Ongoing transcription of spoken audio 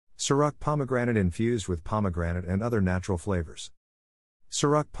Ciroc pomegranate infused with pomegranate and other natural flavors.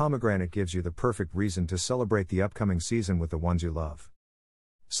 Ciroc pomegranate gives you the perfect reason to celebrate the upcoming season with the ones you love.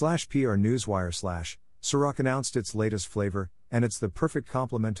 /PR Newswire / Ciroc announced its latest flavor, and it's the perfect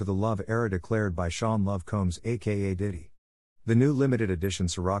complement to the love era declared by Sean Love Combs aka Diddy. The new limited edition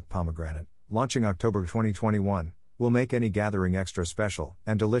Ciroc pomegranate, launching October 2021, will make any gathering extra special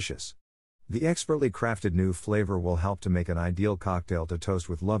and delicious. The expertly crafted new flavor will help to make an ideal cocktail to toast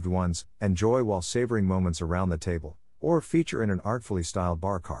with loved ones, enjoy while savoring moments around the table, or feature in an artfully styled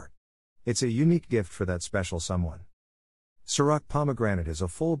bar cart. It's a unique gift for that special someone. Ciroc pomegranate is a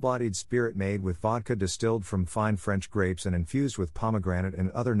full-bodied spirit made with vodka distilled from fine French grapes and infused with pomegranate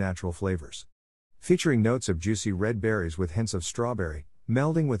and other natural flavors. Featuring notes of juicy red berries with hints of strawberry,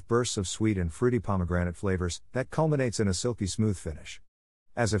 melding with bursts of sweet and fruity pomegranate flavors that culminates in a silky smooth finish.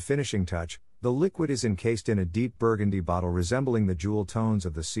 As a finishing touch, the liquid is encased in a deep burgundy bottle resembling the jewel tones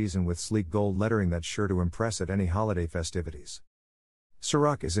of the season with sleek gold lettering that's sure to impress at any holiday festivities.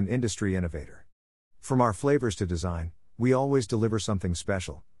 Ciroc is an industry innovator. From our flavors to design, we always deliver something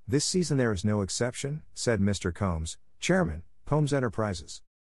special. This season there is no exception, said Mr. Combs, Chairman, Combs Enterprises.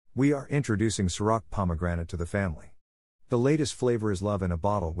 We are introducing Ciroc pomegranate to the family. The latest flavor is love in a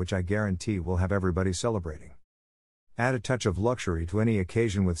bottle, which I guarantee will have everybody celebrating. Add a touch of luxury to any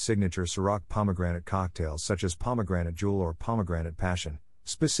occasion with signature Ciroc pomegranate cocktails such as Pomegranate Jewel or Pomegranate Passion,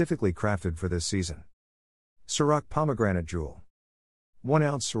 specifically crafted for this season. Ciroc Pomegranate Jewel. 1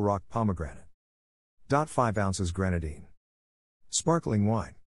 ounce Ciroc pomegranate. 5 ounces grenadine. Sparkling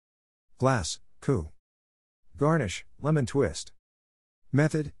wine. Glass, coup. Garnish, lemon twist.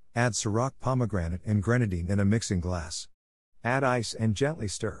 Method: add Ciroc pomegranate and grenadine in a mixing glass. Add ice and gently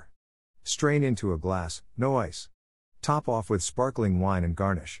stir. Strain into a glass, no ice. Top off with sparkling wine and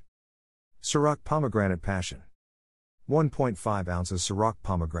garnish. Ciroc Pomegranate Passion. 1.5 ounces Ciroc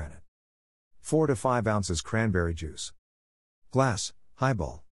pomegranate. 4 to 5 ounces cranberry juice. Glass,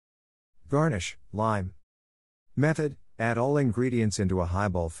 highball. Garnish, lime. Method: add all ingredients into a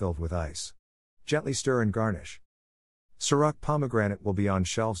highball filled with ice. Gently stir and garnish. Ciroc pomegranate will be on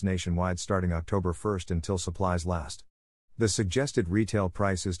shelves nationwide starting October 1st until supplies last. The suggested retail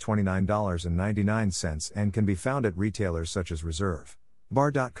price is $29.99 and can be found at retailers such as Reserve,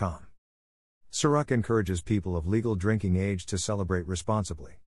 Bar.com. Ciroc encourages people of legal drinking age to celebrate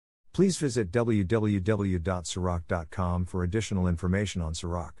responsibly. Please visit www.ciroc.com for additional information on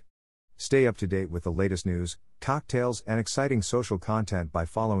Ciroc. Stay up to date with the latest news, cocktails, and exciting social content by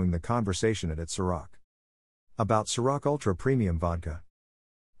following the conversation at @Ciroc. About Ciroc Ultra Premium Vodka.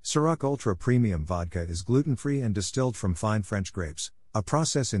 Ciroc Ultra Premium Vodka is gluten-free and distilled from fine French grapes, a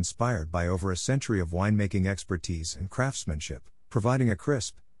process inspired by over a century of winemaking expertise and craftsmanship, providing a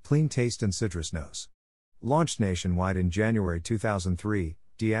crisp, clean taste and citrus nose. Launched nationwide in January 2003,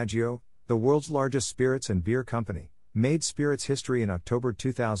 Diageo, the world's largest spirits and beer company, made spirits history in October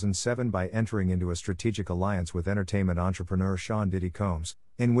 2007 by entering into a strategic alliance with entertainment entrepreneur Sean Diddy Combs,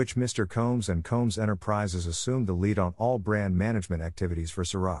 in which Mr. Combs and Combs Enterprises assumed the lead on all brand management activities for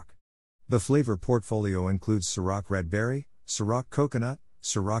Ciroc. The flavor portfolio includes Ciroc Red Berry, Ciroc Coconut,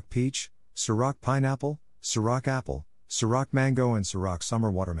 Ciroc Peach, Ciroc Pineapple, Ciroc Apple, Ciroc Mango and Ciroc Summer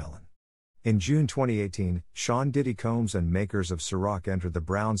Watermelon. In June 2018, Sean Diddy Combs and makers of Ciroc entered the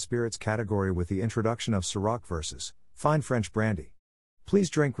brown spirits category with the introduction of Ciroc Versus, fine French brandy. Please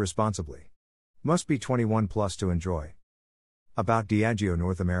drink responsibly. Must be 21 plus to enjoy. About Diageo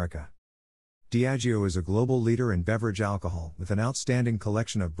North America. Diageo is a global leader in beverage alcohol with an outstanding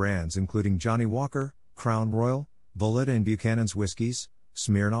collection of brands including Johnnie Walker, Crown Royal, Bulleit and Buchanan's Whiskies,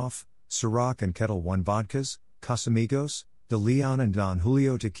 Smirnoff, Ciroc and Ketel One Vodkas, Casamigos, De Leon and Don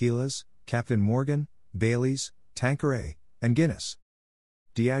Julio Tequilas, Captain Morgan, Baileys, Tanqueray, and Guinness.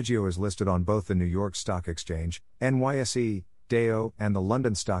 Diageo is listed on both the New York Stock Exchange, NYSE, DAO, and the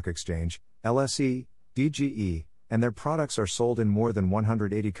London Stock Exchange, LSE, DGE, and their products are sold in more than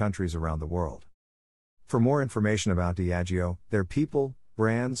 180 countries around the world. For more information about Diageo, their people,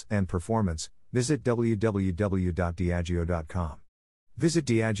 brands, and performance, visit www.diageo.com. Visit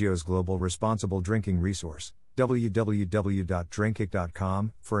Diageo's global responsible drinking resource,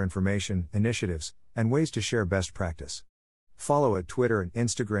 www.drinkic.com, for information, initiatives, and ways to share best practice. Follow at Twitter and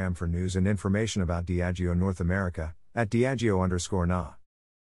Instagram for news and information about Diageo North America, at Diageo_NA.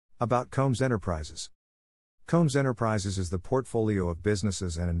 About Combs Enterprises. Combs Enterprises is the portfolio of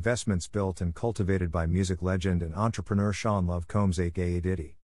businesses and investments built and cultivated by music legend and entrepreneur Sean Love Combs aka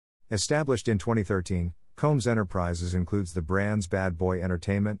Diddy. Established in 2013, Combs Enterprises includes the brands Bad Boy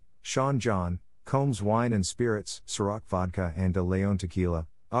Entertainment, Sean John, Combs Wine and Spirits, Ciroc Vodka and De Leon Tequila,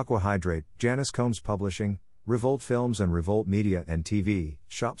 Aqua Hydrate, Janice Combs Publishing, Revolt Films and Revolt Media and TV,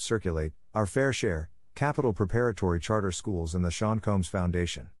 Shop Circulate, Our Fair Share, Capital Preparatory Charter Schools and the Sean Combs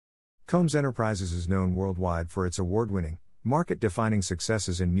Foundation. Combs Enterprises is known worldwide for its award-winning, market-defining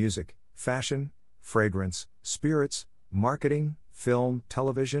successes in music, fashion, fragrance, spirits, marketing, film,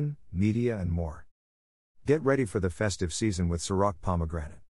 television, media and more. Get ready for the festive season with Ciroc Pomegranate.